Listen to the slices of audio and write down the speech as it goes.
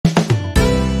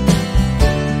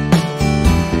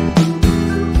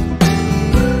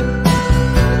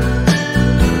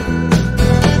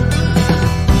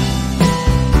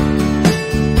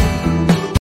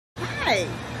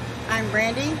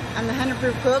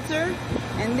Quilter,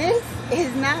 and this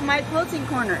is not my quilting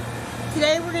corner.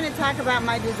 Today we're going to talk about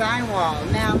my design wall.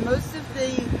 Now, most of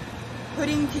the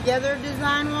putting together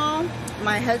design wall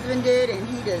my husband did, and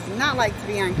he does not like to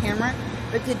be on camera,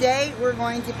 but today we're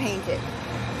going to paint it.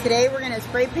 Today we're going to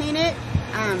spray paint it.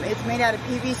 It's made out of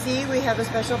PVC. We have a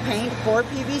special paint for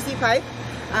PVC pipe.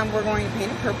 We're going to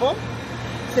paint it purple.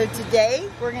 So today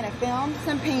we're going to film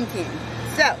some painting.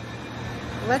 So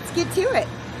let's get to it.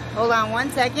 Hold on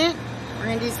one second. We're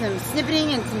going to do some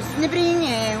snippeting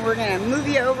and we're going to move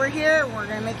you over here. We're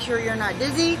going to make sure you're not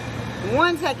dizzy.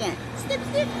 1 second. Snip,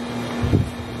 snip.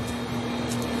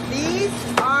 These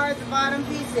are the bottom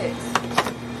pieces.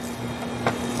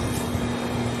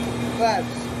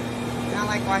 Gloves. Not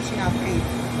like washing off paint.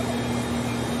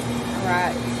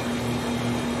 Alright.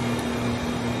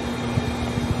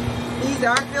 These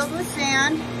are filled with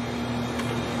sand.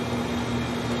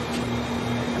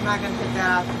 I'm not going to take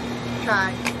that off.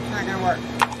 Try. It's not going to work.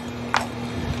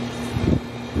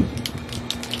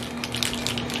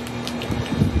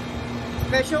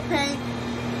 Special paint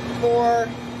for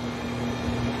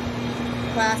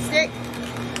plastic.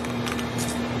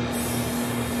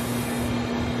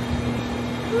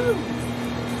 Whew.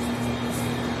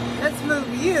 Let's move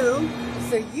you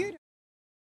so you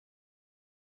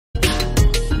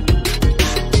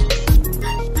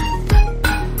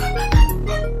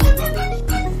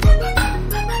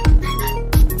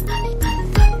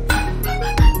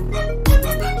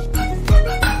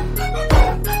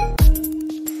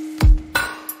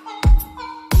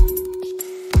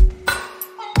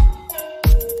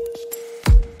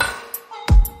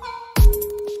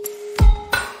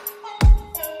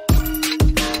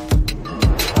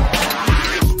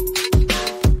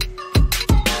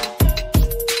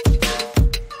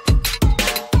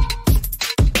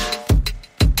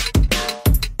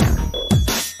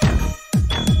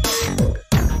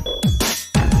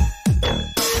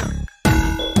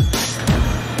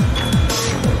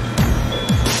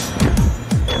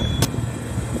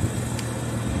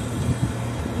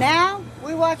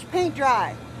watch paint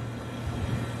dry.